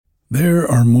There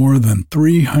are more than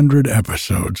 300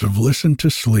 episodes of Listen to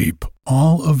Sleep,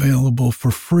 all available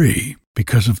for free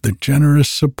because of the generous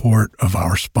support of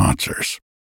our sponsors.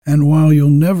 And while you'll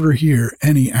never hear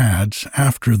any ads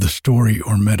after the story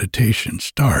or meditation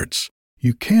starts,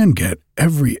 you can get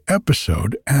every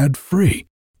episode ad-free,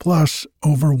 plus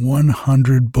over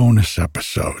 100 bonus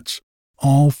episodes,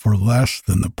 all for less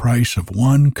than the price of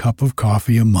one cup of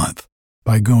coffee a month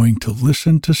by going to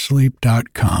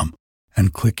listentosleep.com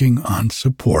and clicking on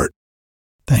support.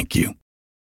 Thank you.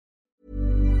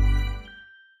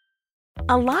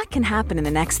 A lot can happen in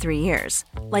the next 3 years.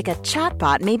 Like a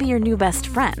chatbot may be your new best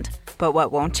friend. But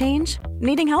what won't change?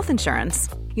 Needing health insurance.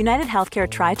 United Healthcare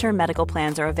Tri-Term Medical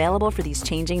Plans are available for these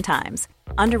changing times.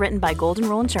 Underwritten by Golden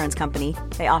Rule Insurance Company,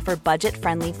 they offer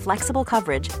budget-friendly, flexible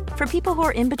coverage for people who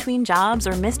are in between jobs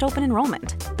or missed open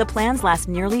enrollment. The plans last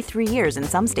nearly 3 years in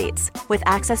some states, with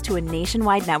access to a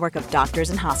nationwide network of doctors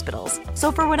and hospitals.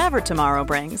 So for whatever tomorrow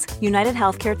brings, United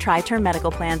Healthcare Tri-Term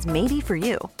Medical Plans may be for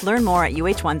you. Learn more at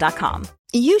uh1.com.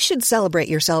 You should celebrate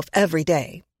yourself every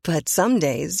day, but some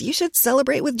days you should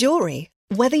celebrate with jewelry.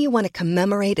 Whether you want to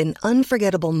commemorate an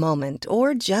unforgettable moment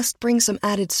or just bring some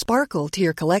added sparkle to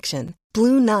your collection,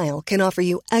 Blue Nile can offer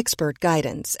you expert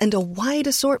guidance and a wide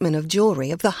assortment of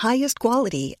jewelry of the highest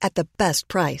quality at the best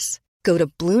price. Go to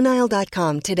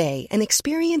BlueNile.com today and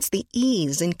experience the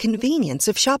ease and convenience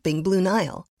of shopping Blue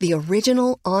Nile, the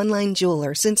original online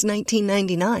jeweler since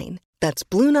 1999. That's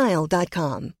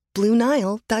BlueNile.com.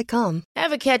 BlueNile.com.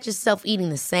 Ever catch yourself eating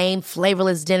the same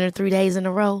flavorless dinner 3 days in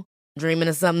a row? Dreaming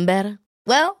of something better?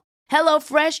 Well,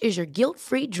 HelloFresh is your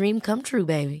guilt-free dream come true,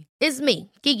 baby. It's me,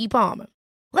 Keke Palmer.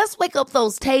 Let's wake up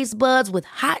those taste buds with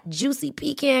hot, juicy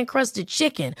pecan-crusted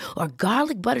chicken or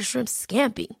garlic butter shrimp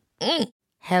scampi.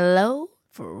 Hello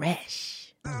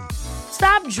Fresh.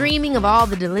 Stop dreaming of all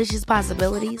the delicious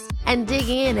possibilities and dig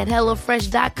in at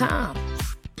HelloFresh.com.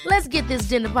 Let's get this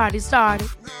dinner party started.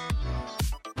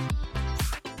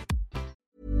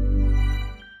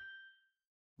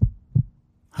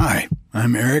 Hi,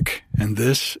 I'm Eric, and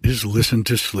this is Listen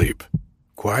to Sleep.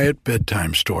 Quiet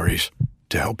bedtime stories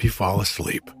to help you fall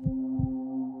asleep.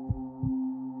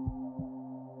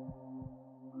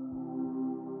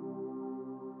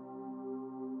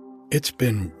 It's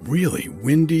been really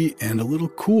windy and a little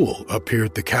cool up here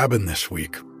at the cabin this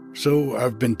week, so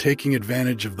I've been taking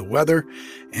advantage of the weather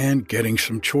and getting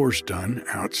some chores done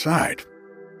outside.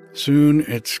 Soon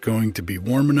it's going to be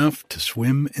warm enough to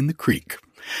swim in the creek,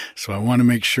 so I want to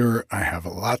make sure I have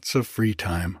lots of free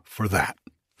time for that.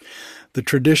 The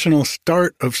traditional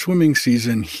start of swimming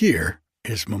season here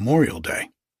is Memorial Day,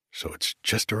 so it's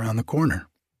just around the corner.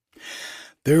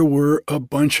 There were a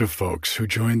bunch of folks who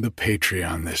joined the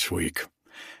Patreon this week,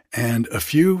 and a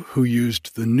few who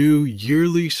used the new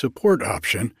yearly support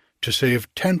option to save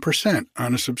 10%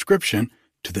 on a subscription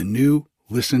to the new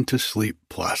Listen to Sleep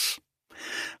Plus.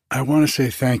 I want to say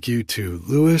thank you to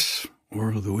Louis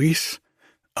or Luis,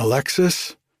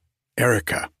 Alexis,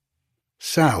 Erica,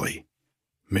 Sally,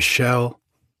 Michelle,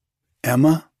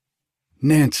 Emma,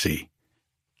 Nancy,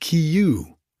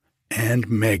 Kiyu, and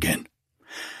Megan.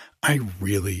 I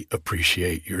really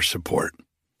appreciate your support.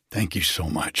 Thank you so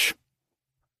much.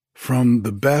 From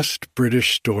the best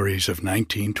British stories of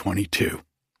 1922,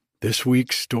 this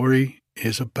week's story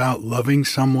is about loving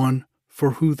someone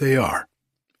for who they are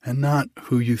and not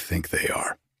who you think they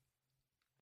are.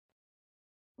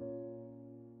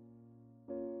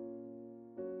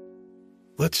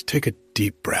 Let's take a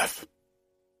deep breath.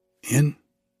 In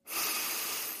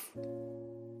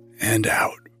and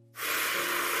out.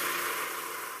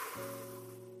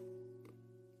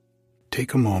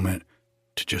 Take a moment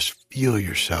to just feel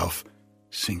yourself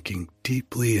sinking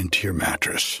deeply into your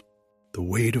mattress, the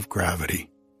weight of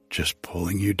gravity just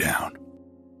pulling you down.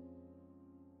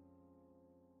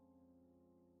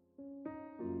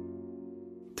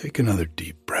 Take another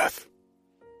deep breath.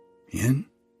 In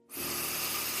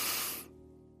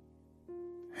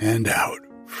and out.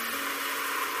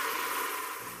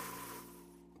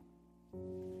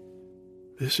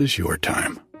 This is your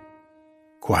time.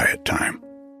 Quiet time.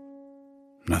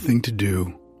 Nothing to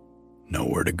do,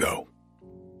 nowhere to go.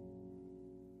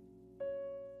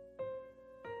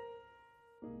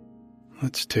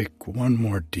 Let's take one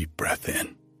more deep breath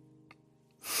in.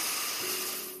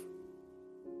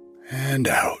 And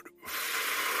out.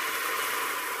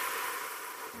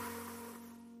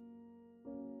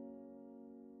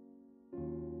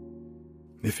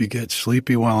 If you get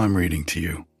sleepy while I'm reading to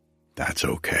you, that's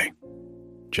okay.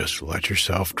 Just let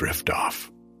yourself drift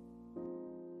off.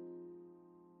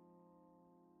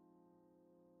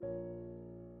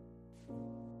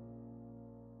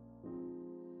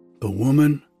 The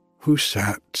woman who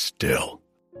sat still.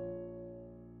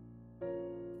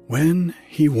 When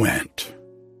he went,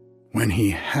 when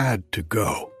he had to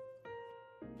go,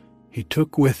 he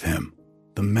took with him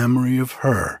the memory of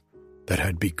her that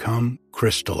had become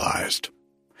crystallized,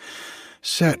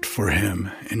 set for him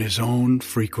in his own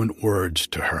frequent words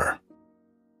to her.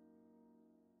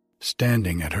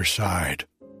 Standing at her side,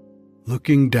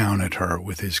 looking down at her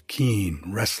with his keen,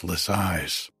 restless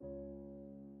eyes.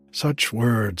 Such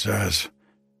words as,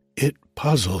 "It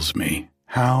puzzles me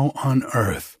how on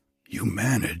earth you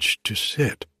manage to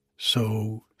sit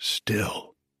so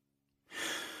still."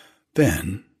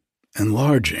 Then,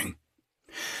 enlarging,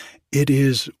 "It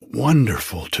is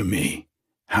wonderful to me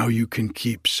how you can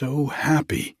keep so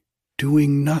happy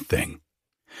doing nothing.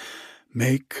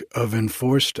 Make of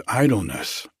enforced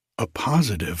idleness a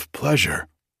positive pleasure.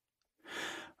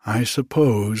 I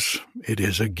suppose it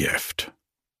is a gift,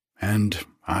 and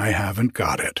I haven't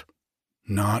got it,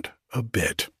 not a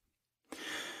bit.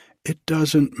 It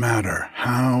doesn't matter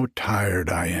how tired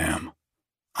I am.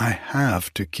 I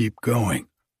have to keep going.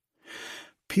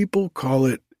 People call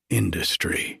it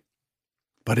industry,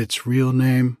 but its real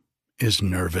name is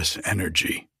nervous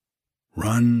energy.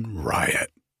 Run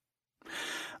riot.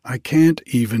 I can't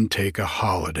even take a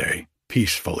holiday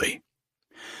peacefully.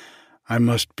 I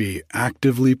must be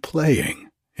actively playing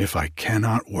if I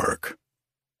cannot work.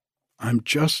 I'm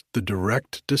just the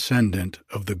direct descendant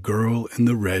of the girl in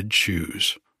the red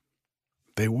shoes.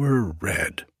 They were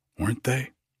red, weren't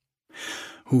they?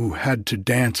 Who had to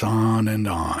dance on and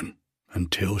on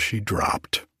until she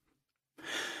dropped.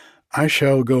 I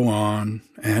shall go on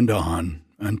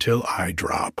until I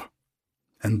drop,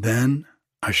 and then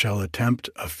I shall attempt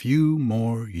a few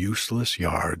more useless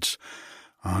yards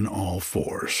on all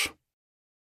fours.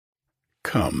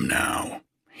 "Come now,"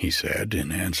 he said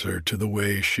in answer to the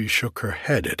way she shook her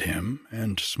head at him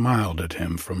and smiled at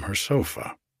him from her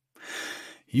sofa.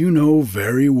 "You know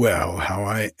very well how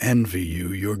I envy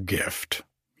you your gift,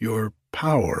 your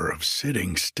power of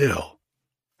sitting still,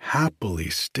 happily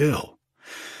still,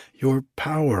 your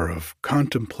power of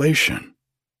contemplation.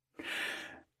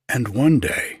 And one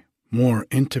day, more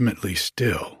intimately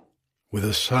still, with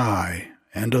a sigh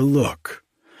and a look,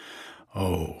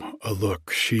 oh, a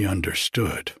look she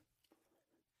understood.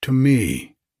 To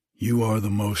me, you are the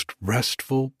most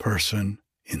restful person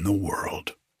in the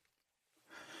world."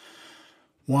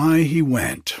 Why he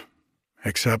went,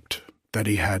 except that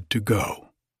he had to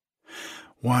go.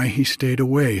 Why he stayed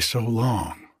away so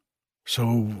long,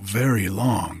 so very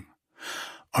long,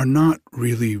 are not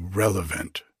really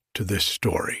relevant to this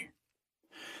story.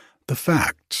 The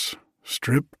facts,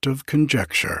 stripped of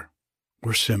conjecture,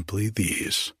 were simply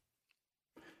these.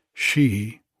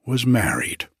 She was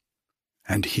married,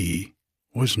 and he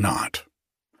was not.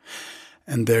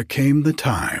 And there came the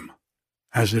time,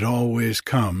 as it always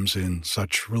comes in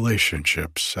such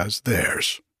relationships as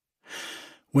theirs,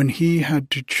 when he had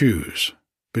to choose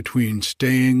between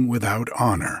staying without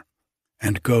honor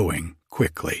and going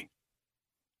quickly.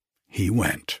 He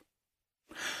went.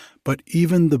 But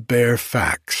even the bare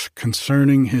facts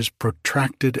concerning his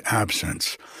protracted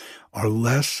absence are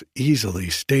less easily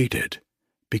stated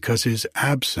because his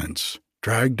absence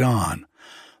dragged on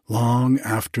long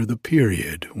after the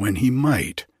period when he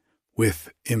might, with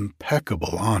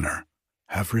impeccable honor,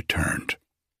 have returned.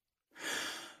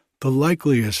 The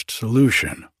likeliest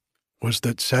solution was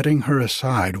that setting her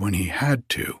aside when he had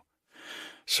to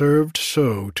served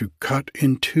so to cut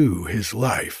in two his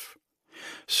life,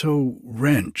 so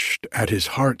wrenched at his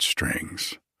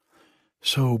heartstrings,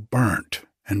 so burnt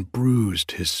and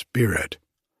bruised his spirit,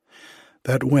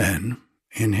 that when,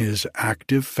 in his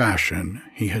active fashion,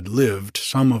 he had lived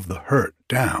some of the hurt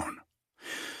down,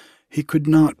 he could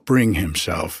not bring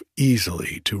himself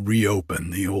easily to reopen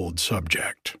the old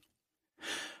subject.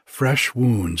 Fresh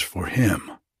wounds for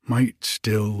him might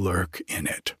still lurk in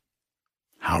it.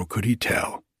 How could he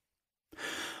tell?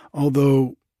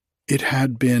 Although it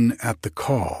had been at the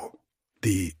call,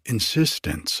 the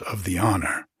insistence of the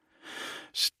honor,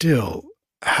 still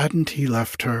hadn't he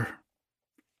left her,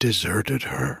 deserted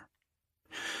her?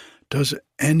 Does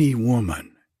any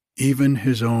woman, even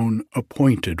his own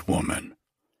appointed woman,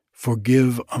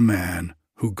 forgive a man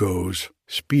who goes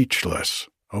speechless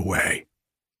away?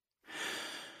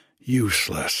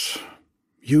 Useless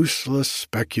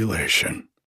speculation.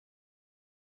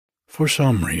 For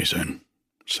some reason,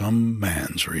 some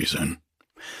man's reason,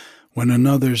 when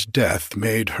another's death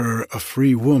made her a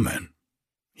free woman,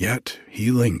 yet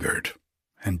he lingered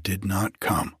and did not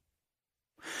come.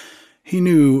 He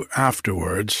knew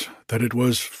afterwards that it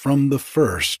was from the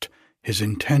first his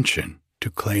intention to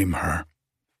claim her.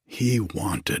 He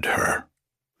wanted her.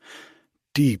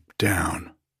 Deep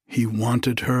down, he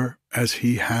wanted her as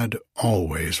he had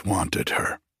always wanted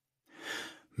her.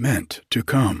 Meant to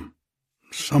come,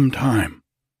 sometime.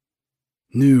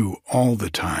 Knew all the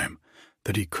time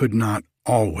that he could not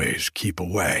always keep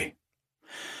away.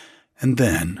 And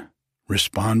then,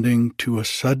 responding to a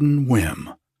sudden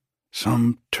whim,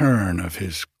 some turn of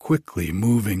his quickly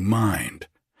moving mind,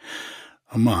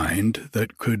 a mind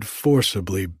that could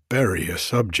forcibly bury a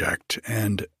subject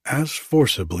and as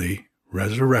forcibly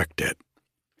resurrect it.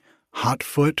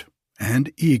 Hotfoot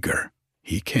and eager,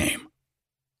 he came.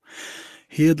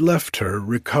 He had left her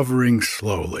recovering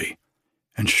slowly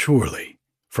and surely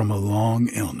from a long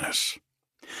illness,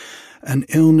 an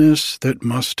illness that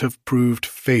must have proved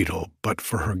fatal but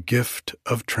for her gift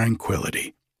of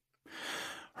tranquility,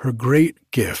 her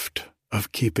great gift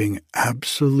of keeping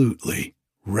absolutely,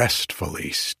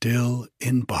 restfully still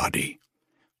in body,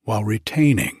 while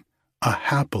retaining a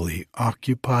happily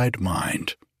occupied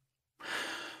mind.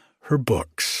 Her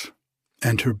books,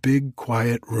 and her big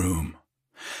quiet room,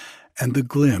 and the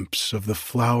glimpse of the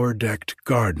flower-decked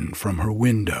garden from her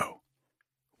window.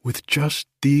 With just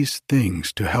these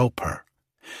things to help her,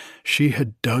 she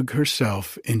had dug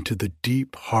herself into the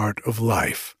deep heart of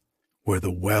life, where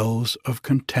the wells of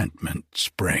contentment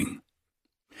spring.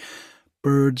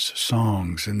 Birds'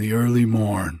 songs in the early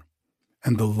morn,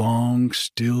 and the long,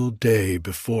 still day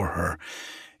before her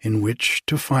in which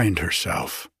to find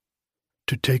herself,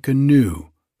 to take a new,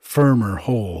 firmer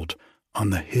hold on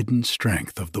the hidden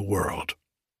strength of the world.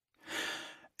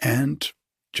 And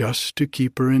just to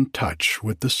keep her in touch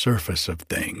with the surface of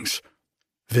things,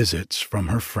 visits from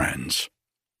her friends.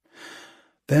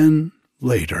 Then,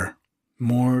 later,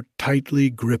 more tightly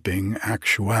gripping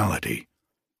actuality,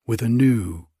 with a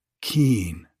new,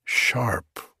 keen,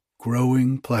 sharp,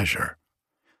 growing pleasure,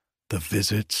 the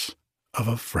visits of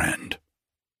a friend.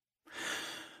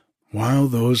 While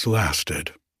those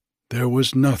lasted, there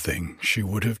was nothing she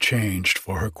would have changed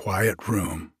for her quiet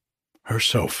room, her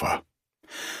sofa,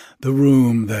 the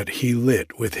room that he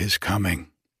lit with his coming,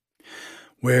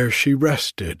 where she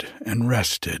rested and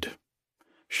rested,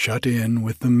 shut in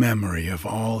with the memory of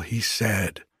all he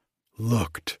said,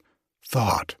 looked,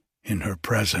 thought in her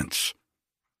presence,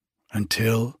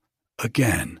 until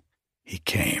again he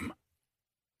came.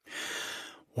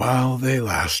 While they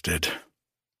lasted,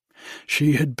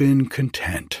 she had been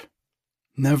content,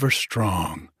 never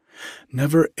strong,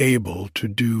 never able to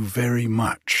do very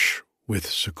much with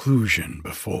seclusion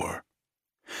before.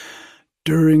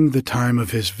 During the time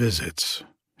of his visits,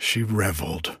 she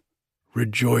reveled,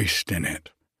 rejoiced in it,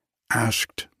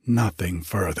 asked nothing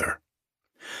further.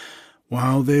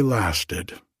 While they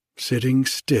lasted, sitting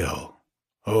still,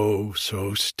 oh,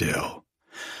 so still,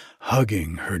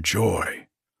 hugging her joy,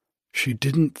 she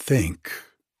didn't think,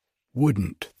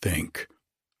 wouldn't think,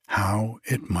 how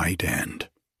it might end.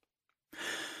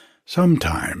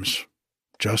 Sometimes,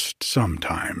 just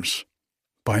sometimes,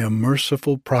 by a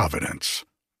merciful providence,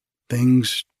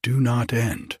 things do not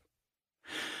end.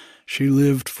 She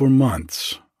lived for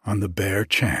months on the bare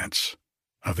chance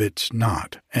of its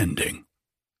not ending.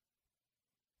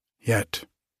 Yet,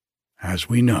 as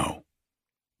we know,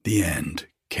 the end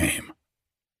came.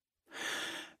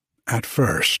 At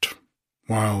first,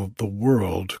 while the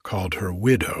world called her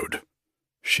widowed,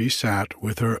 she sat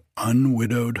with her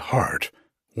unwidowed heart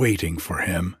waiting for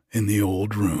him in the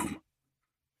old room,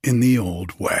 in the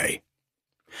old way.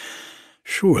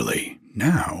 Surely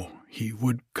now he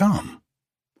would come.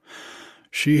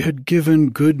 She had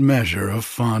given good measure of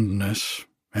fondness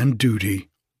and duty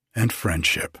and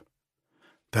friendship.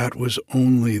 That was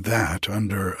only that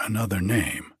under another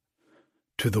name,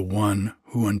 to the one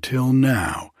who until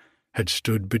now had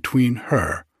stood between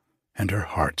her and her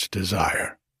heart's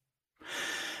desire.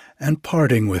 And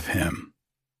parting with him,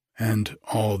 and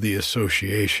all the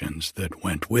associations that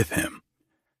went with him,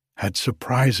 had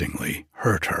surprisingly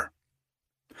hurt her.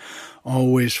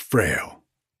 Always frail,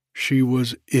 she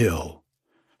was ill,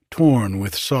 torn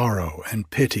with sorrow and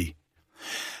pity,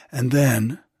 and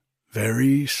then,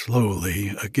 very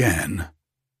slowly again,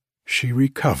 she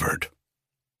recovered.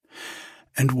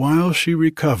 And while she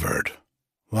recovered,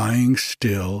 lying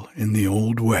still in the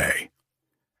old way,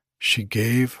 she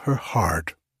gave her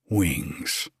heart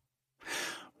wings,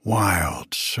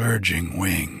 wild, surging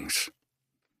wings.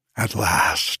 At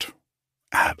last,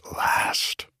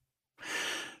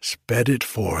 sped it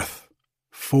forth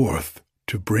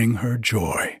to bring her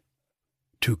joy,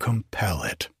 to compel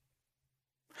it.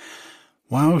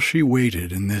 While she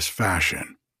waited in this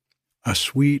fashion, a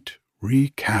sweet,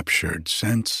 recaptured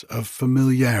sense of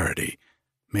familiarity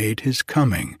made his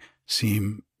coming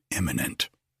seem imminent.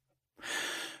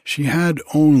 She had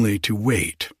only to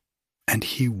wait, and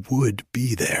he would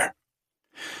be there.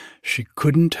 She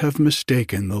couldn't have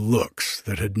mistaken the looks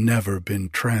that had never been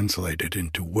translated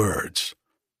into words,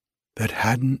 that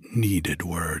hadn't needed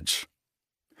words.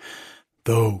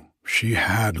 Though she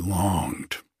had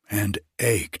longed and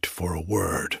ached for a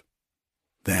word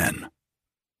then.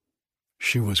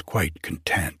 She was quite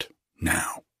content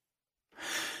now.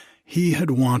 He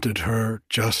had wanted her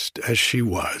just as she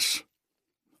was,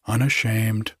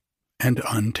 unashamed and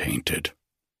untainted.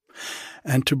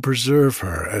 And to preserve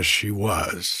her as she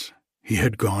was, he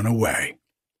had gone away.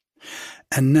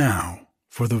 And now,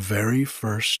 for the very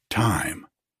first time,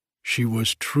 she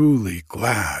was truly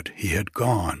glad he had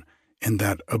gone in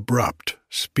that abrupt,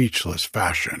 speechless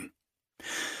fashion.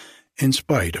 In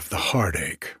spite of the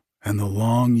heartache and the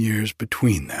long years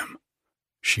between them,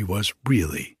 she was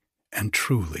really and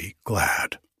truly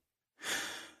glad.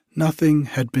 Nothing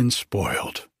had been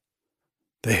spoiled.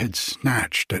 They had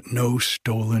snatched at no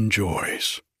stolen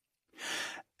joys.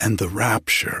 And the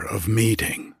rapture of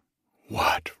meeting,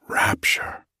 what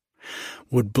rapture,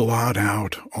 would blot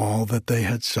out all that they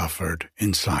had suffered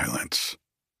in silence.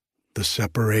 The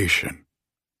separation,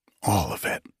 all of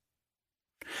it.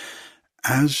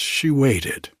 As she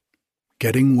waited,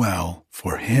 getting well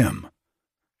for him,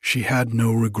 she had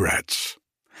no regrets,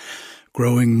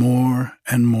 growing more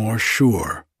and more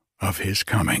sure of his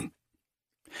coming.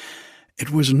 It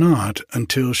was not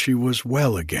until she was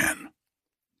well again,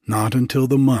 not until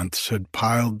the months had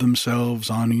piled themselves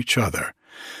on each other,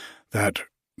 that,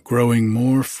 growing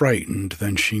more frightened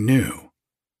than she knew,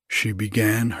 she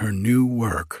began her new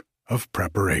work of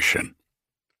preparation.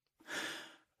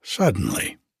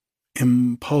 Suddenly,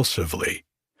 impulsively,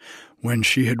 when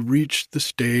she had reached the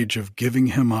stage of giving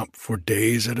him up for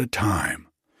days at a time,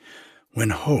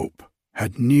 when hope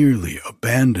had nearly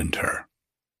abandoned her,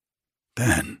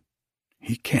 then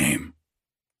he came.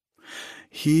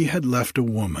 He had left a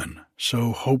woman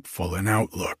so hopeful in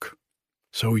outlook,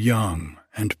 so young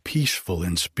and peaceful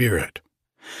in spirit,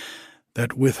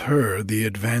 that with her the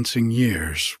advancing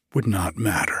years would not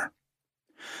matter.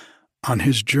 On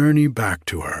his journey back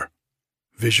to her,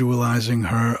 visualizing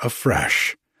her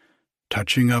afresh,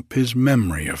 touching up his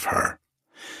memory of her,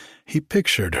 he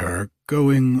pictured her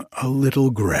going a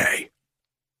little gray.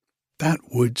 That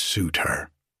would suit her.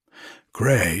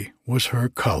 Gray was her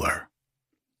color,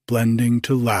 blending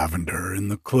to lavender in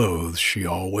the clothes she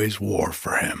always wore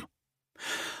for him.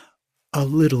 A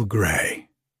little gray,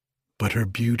 but her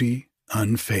beauty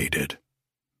unfaded,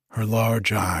 her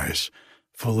large eyes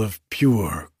full of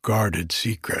pure, guarded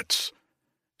secrets,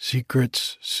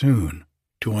 secrets soon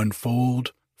to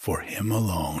unfold for him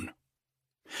alone.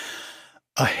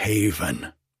 A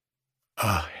haven,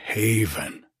 a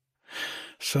haven.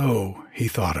 So he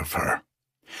thought of her.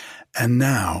 And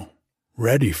now,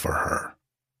 ready for her,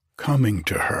 coming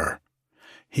to her,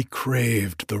 he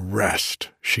craved the rest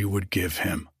she would give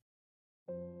him.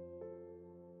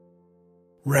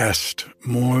 Rest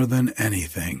more than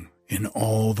anything in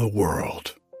all the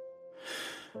world.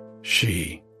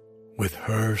 She, with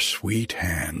her sweet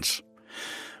hands,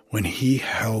 when he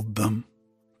held them,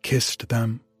 kissed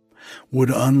them, would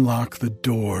unlock the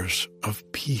doors of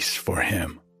peace for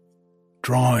him,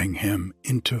 drawing him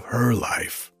into her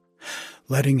life,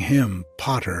 letting him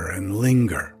potter and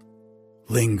linger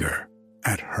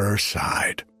at her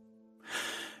side.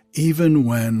 Even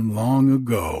when long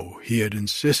ago he had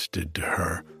insisted to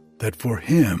her that for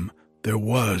him there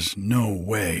was no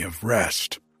way of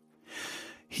rest,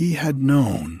 he had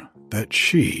known that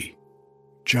she,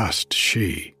 just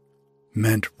she,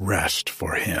 meant rest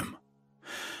for him,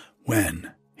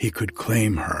 when he could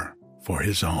claim her for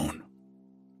his own.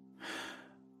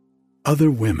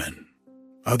 Other women,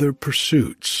 other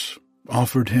pursuits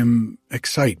offered him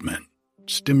excitement,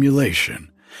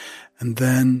 stimulation, and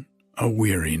then a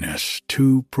weariness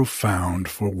too profound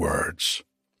for words.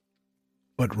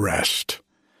 But rest,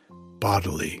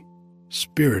 bodily,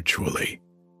 spiritually,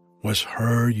 was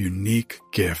her unique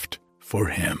gift for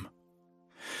him.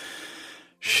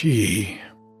 She,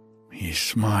 he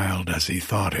smiled as he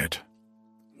thought it,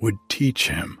 would teach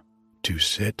him to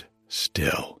sit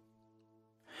still.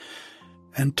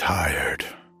 And tired,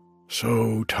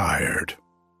 so tired,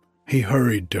 he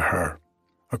hurried to her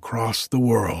across the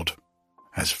world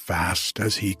as fast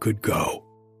as he could go.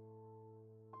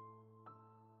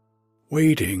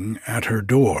 Waiting at her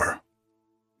door,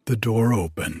 the door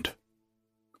opened,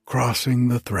 crossing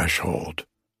the threshold.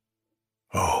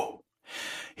 Oh,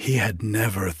 he had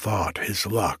never thought his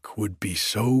luck would be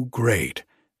so great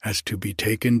as to be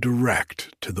taken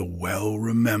direct to the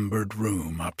well-remembered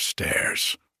room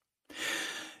upstairs.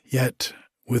 Yet,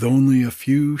 with only a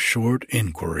few short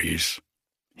inquiries,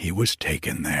 he was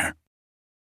taken there.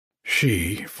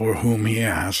 She, for whom he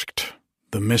asked,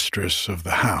 the mistress of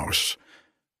the house,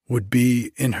 would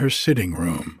be in her sitting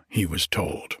room, he was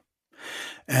told.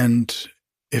 And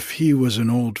if he was an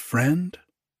old friend?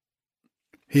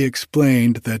 He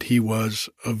explained that he was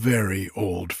a very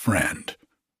old friend,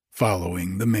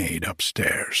 following the maid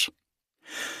upstairs.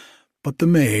 But the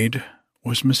maid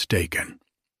was mistaken.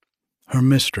 Her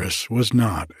mistress was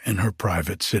not in her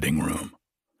private sitting room,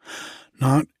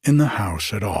 not in the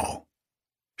house at all.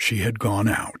 She had gone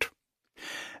out,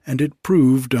 and it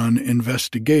proved on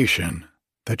investigation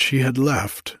that she had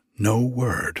left no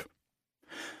word.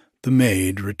 The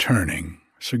maid, returning,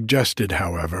 suggested,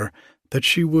 however, that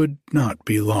she would not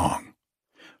be long.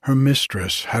 Her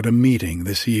mistress had a meeting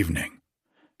this evening.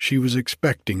 She was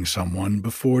expecting someone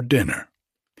before dinner.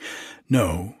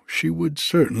 No, she would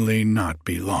certainly not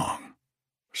be long.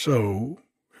 So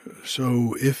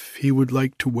if he would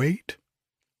like to wait?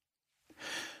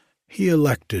 He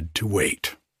elected to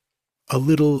wait, a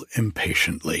little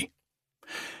impatiently.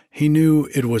 He knew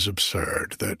it was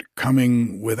absurd that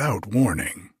coming without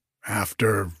warning,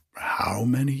 after how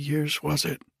many years was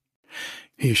it?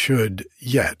 He should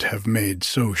yet have made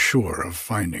so sure of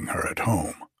finding her at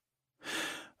home.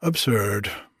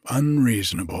 Absurd,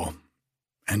 unreasonable,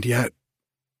 and yet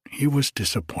he was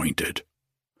disappointed.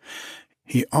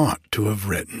 He ought to have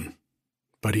written,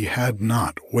 but he had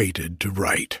not waited to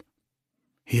write.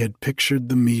 He had pictured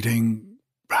the meeting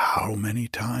how many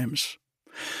times?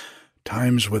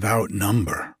 Times without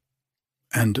number,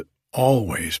 and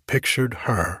always pictured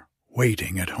her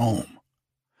waiting at home.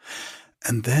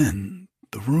 And then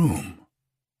the room.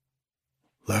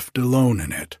 Left alone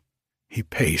in it, he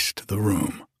paced the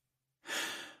room.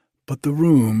 But the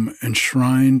room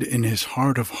enshrined in his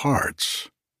heart of hearts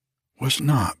was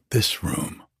not this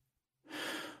room.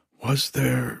 Was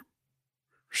there?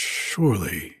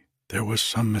 Surely there was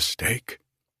some mistake.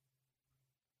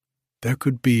 There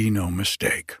could be no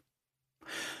mistake.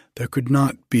 There could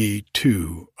not be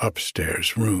two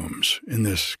upstairs rooms in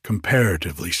this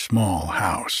comparatively small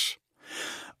house,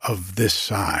 of this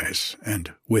size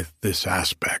and with this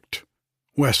aspect,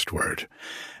 westward,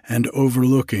 and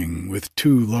overlooking with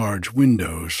two large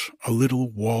windows a little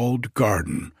walled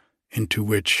garden into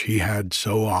which he had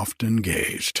so often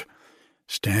gazed,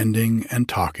 standing and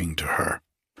talking to her,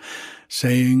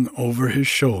 saying over his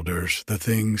shoulders the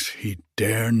things he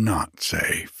dare not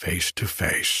say face to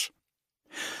face,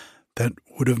 that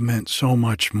would have meant so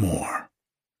much more,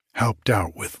 helped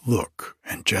out with look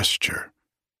and gesture,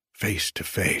 face to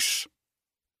face.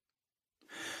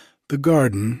 The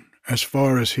garden, as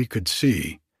far as he could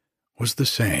see, was the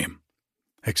same,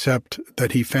 except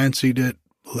that he fancied it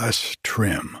less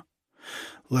trim,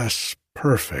 less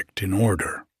perfect in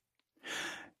order.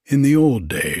 In the old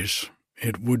days,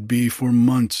 it would be for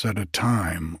months at a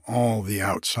time all the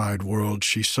outside world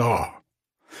she saw.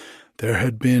 There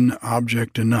had been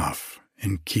object enough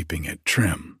in keeping it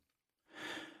trim.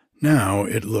 Now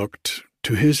it looked,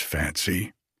 to his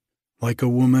fancy, like a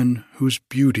woman whose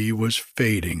beauty was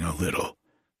fading a little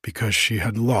because she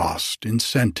had lost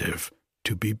incentive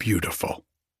to be beautiful.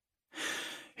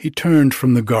 He turned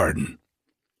from the garden,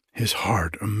 his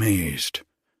heart amazed,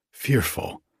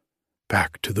 fearful,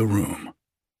 back to the room.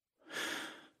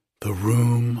 The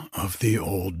room of the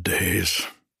old days.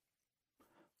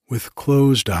 With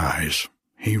closed eyes,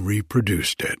 he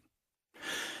reproduced it.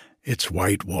 Its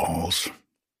white walls,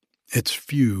 its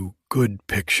few good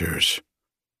pictures,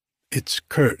 its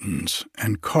curtains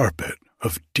and carpet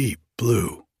of deep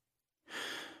blue,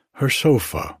 her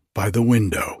sofa by the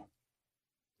window,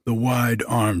 the wide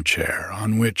armchair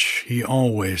on which he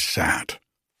always sat,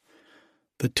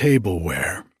 the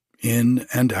tableware, in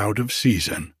and out of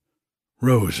season,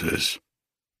 roses,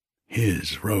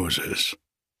 his roses,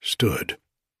 stood.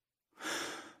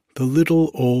 The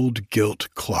little old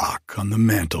gilt clock on the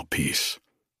mantelpiece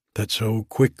that so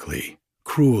quickly,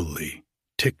 cruelly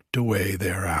ticked away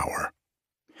their hour.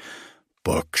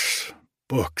 Books,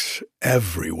 books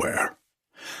everywhere.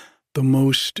 The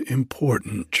most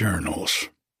important journals,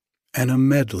 and a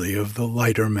medley of the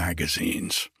lighter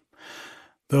magazines.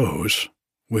 Those,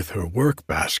 with her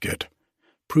work-basket,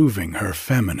 proving her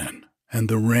feminine and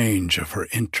the range of her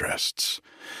interests,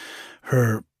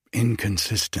 her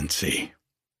inconsistency.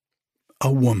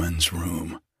 A woman's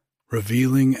room,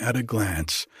 revealing at a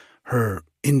glance her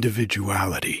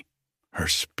individuality, her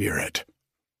spirit.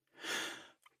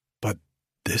 But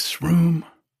this room?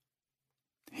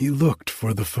 He looked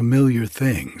for the familiar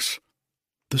things,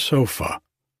 the sofa,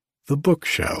 the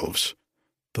bookshelves,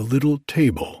 the little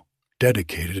table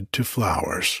dedicated to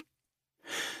flowers.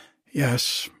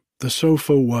 Yes, the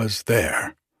sofa was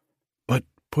there, but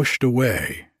pushed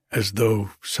away as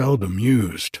though seldom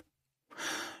used.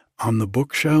 On the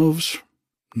bookshelves,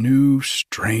 new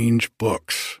strange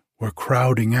books were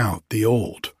crowding out the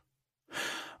old.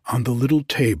 On the little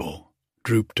table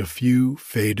drooped a few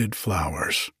faded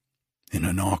flowers in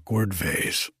an awkward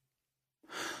vase.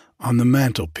 On the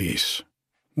mantelpiece,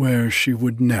 where she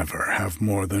would never have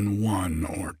more than 1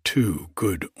 or 2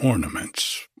 good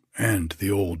ornaments, and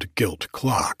the old gilt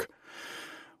clock,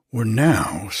 were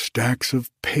now stacks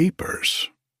of papers,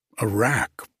 a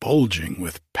rack bulging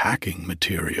with packing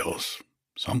materials,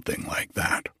 something like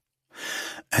that,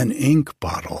 an ink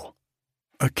bottle,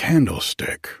 a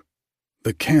candlestick,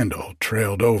 the candle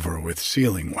trailed over with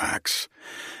sealing wax,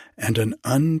 and an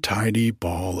untidy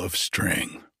ball of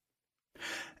string.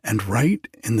 And right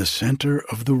in the center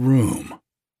of the room,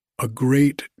 a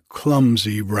great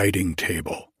clumsy writing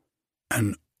table,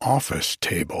 an office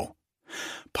table,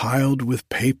 piled with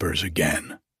papers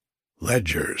again,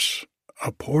 ledgers,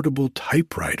 a portable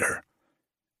typewriter,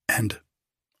 and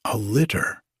a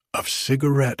litter of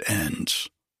cigarette ends.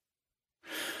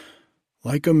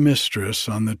 Like a mistress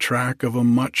on the track of a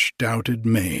much-doubted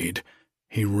maid,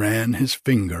 he ran his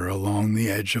finger along the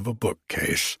edge of a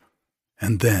bookcase,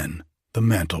 and then the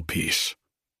mantelpiece.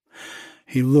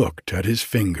 He looked at his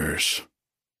fingers.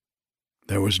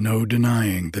 There was no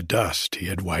denying the dust he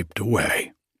had wiped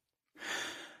away.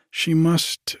 She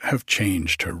must have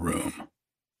changed her room.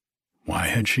 Why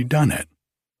had she done it?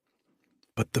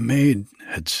 But the maid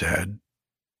had said,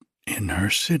 in her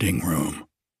sitting room.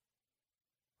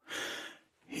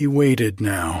 He waited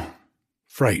now,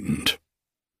 frightened,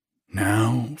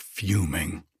 now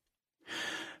fuming.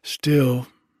 Still,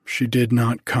 she did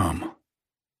not come.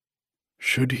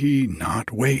 Should he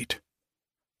not wait?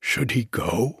 Should he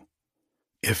go,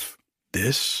 if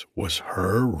this was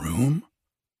her room?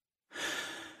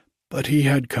 But he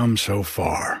had come so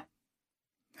far,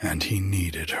 and he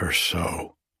needed her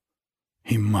so.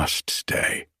 He must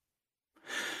stay.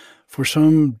 For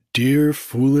some dear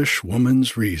foolish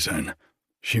woman's reason,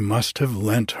 she must have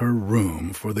lent her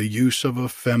room for the use of a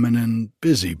feminine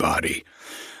busybody,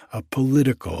 a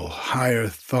political,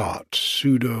 higher-thought,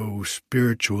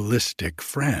 pseudo-spiritualistic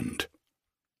friend.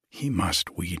 He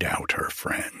must weed out her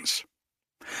friends.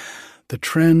 The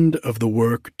trend of the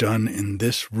work done in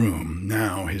this room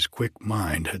now his quick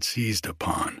mind had seized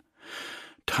upon.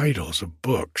 Titles of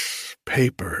books,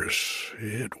 papers,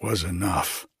 it was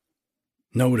enough.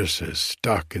 Notices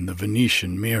stuck in the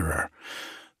Venetian mirror,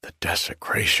 the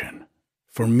desecration,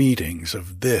 for meetings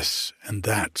of this and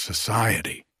that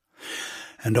society,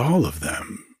 and all of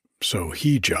them, so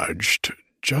he judged,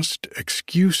 just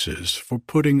excuses for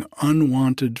putting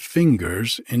unwanted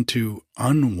fingers into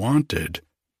unwanted,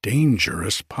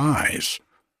 dangerous pies.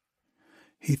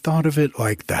 He thought of it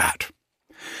like that.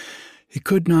 He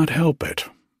could not help it.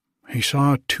 He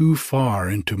saw too far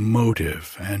into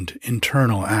motive and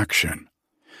internal action,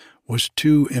 was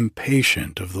too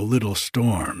impatient of the little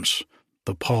storms,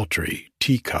 the paltry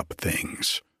teacup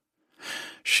things.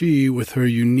 She, with her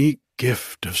unique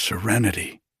gift of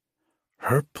serenity,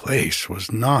 her place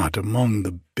was not among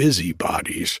the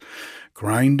busybodies,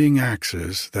 grinding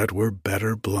axes that were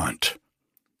better blunt,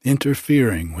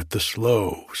 interfering with the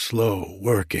slow, slow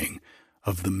working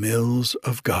of the mills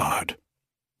of God.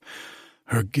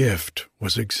 Her gift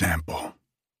was example,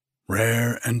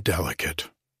 rare and delicate,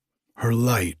 her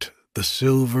light the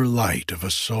silver light of a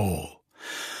soul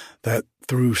that,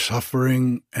 through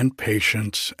suffering and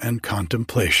patience and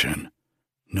contemplation,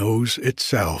 knows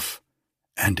itself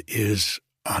and is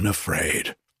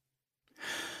unafraid.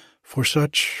 For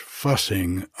such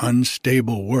fussing,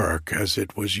 unstable work as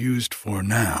it was used for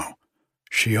now,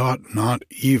 she ought not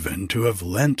even to have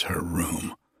lent her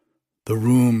room, the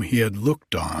room he had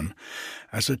looked on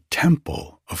as a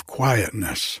temple of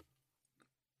quietness,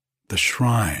 the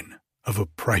shrine of a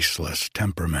priceless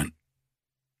temperament.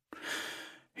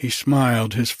 He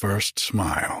smiled his first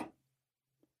smile.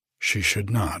 She should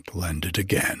not lend it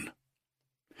again.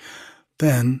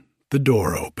 Then the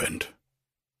door opened.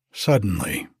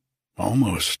 Suddenly,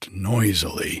 almost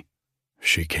noisily,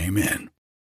 she came in.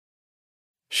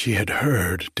 She had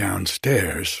heard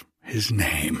downstairs his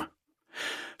name,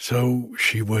 so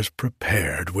she was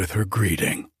prepared with her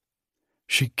greeting.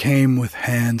 She came with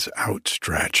hands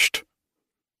outstretched.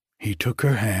 He took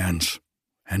her hands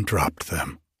and dropped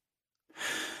them.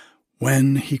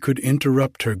 When he could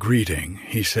interrupt her greeting,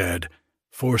 he said,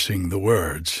 forcing the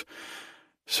words,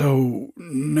 "So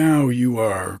now you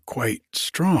are quite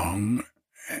strong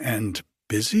and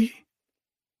busy?"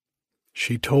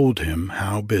 She told him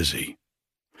how busy.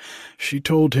 She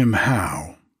told him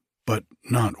how, but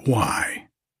not why.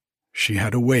 She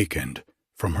had awakened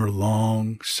from her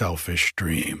long, selfish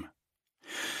dream.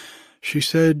 She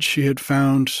said she had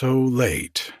found so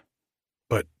late,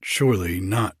 but surely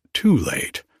not too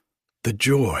late, the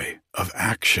joy of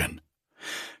action,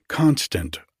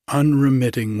 constant,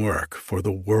 unremitting work for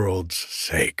the world's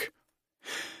sake.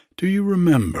 Do you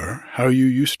remember how you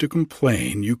used to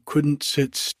complain you couldn't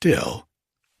sit still?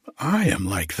 I am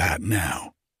like that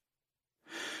now.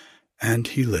 And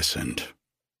he listened,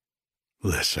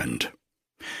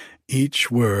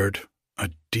 each word a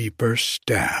deeper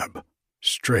stab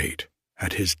straight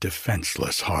at his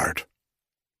defenseless heart.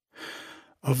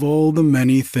 Of all the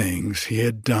many things he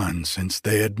had done since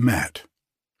they had met,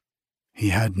 he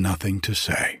had nothing to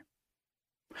say.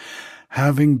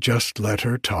 Having just let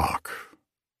her talk,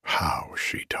 how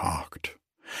she talked,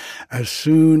 as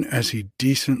soon as he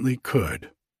decently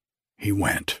could, he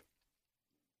went.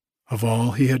 Of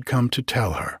all he had come to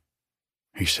tell her,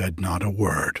 he said not a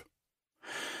word.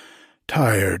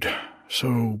 Tired,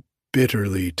 so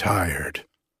bitterly tired,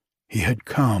 he had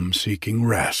come seeking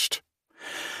rest,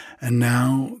 and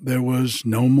now there was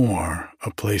no more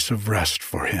a place of rest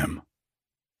for him,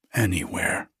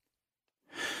 anywhere.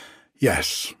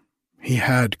 Yes, he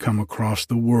had come across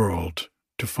the world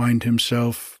to find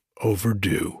himself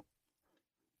overdue,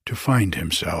 to find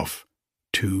himself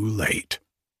too late.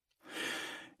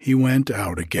 He went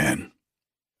out again,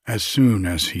 as soon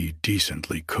as he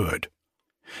decently could,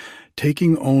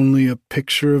 taking only a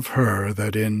picture of her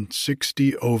that in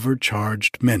 60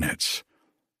 overcharged minutes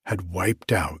had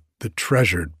wiped out the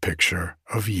treasured picture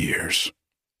of years.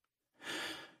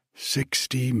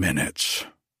 60 minutes.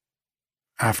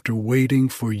 After waiting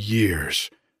for years,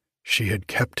 she had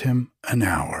kept him an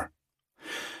hour.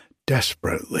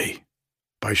 Desperately,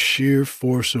 by sheer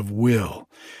force of will,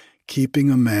 keeping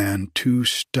a man too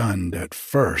stunned at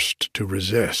first to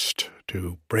resist,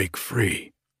 to break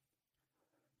free.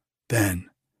 Then,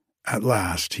 at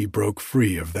last, he broke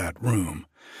free of that room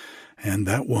and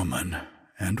that woman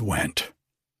and went.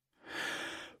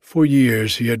 For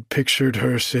years he had pictured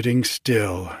her sitting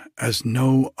still as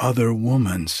no other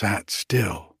woman sat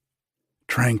still,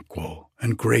 tranquil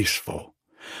and graceful,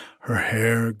 her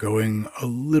hair going a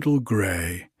little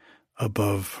gray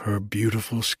above her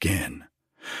beautiful skin,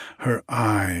 her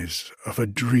eyes of a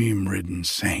dream-ridden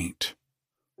saint.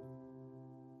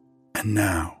 And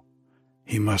now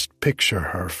he must picture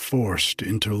her forced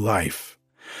into life,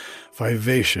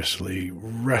 vivaciously,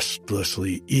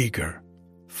 restlessly eager,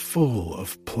 full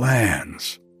of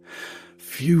plans,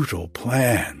 futile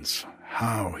plans.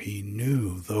 How he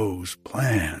knew those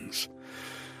plans,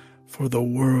 for the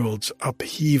world's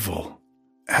upheaval,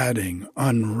 adding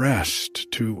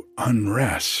unrest to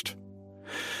unrest.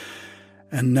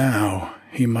 And now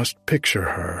he must picture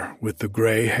her with the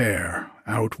gray hair,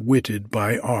 outwitted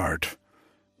by art,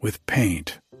 with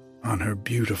paint on her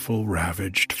beautiful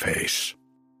ravaged face.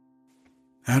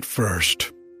 At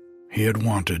first, he had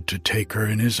wanted to take her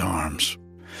in his arms,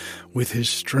 with his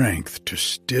strength to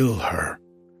still her,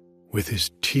 with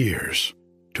his tears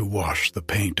to wash the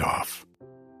paint off.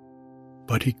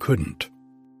 But he couldn't.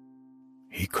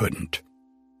 He couldn't.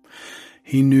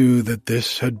 He knew that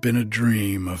this had been a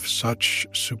dream of such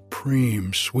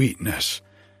supreme sweetness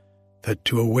that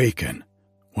to awaken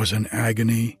was an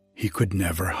agony he could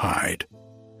never hide.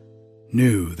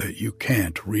 Knew that you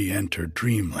can't re-enter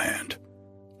dreamland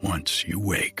once you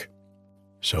wake.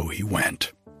 So he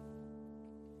went.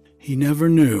 He never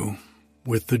knew,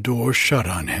 with the door shut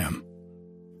on him,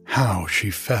 how she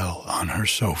fell on her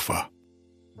sofa.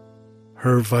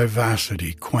 Her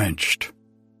vivacity quenched,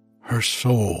 her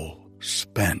soul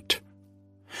spent.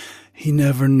 He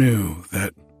never knew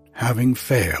that, having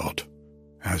failed,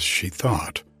 as she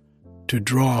thought, to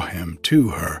draw him to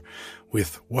her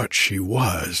with what she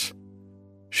was,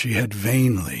 she had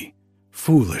vainly,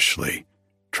 foolishly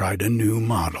tried a new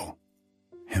model,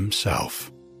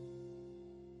 himself.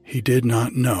 He did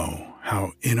not know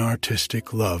how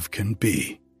inartistic love can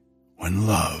be when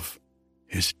love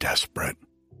is desperate.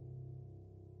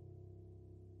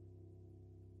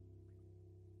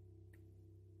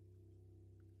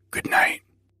 Good night.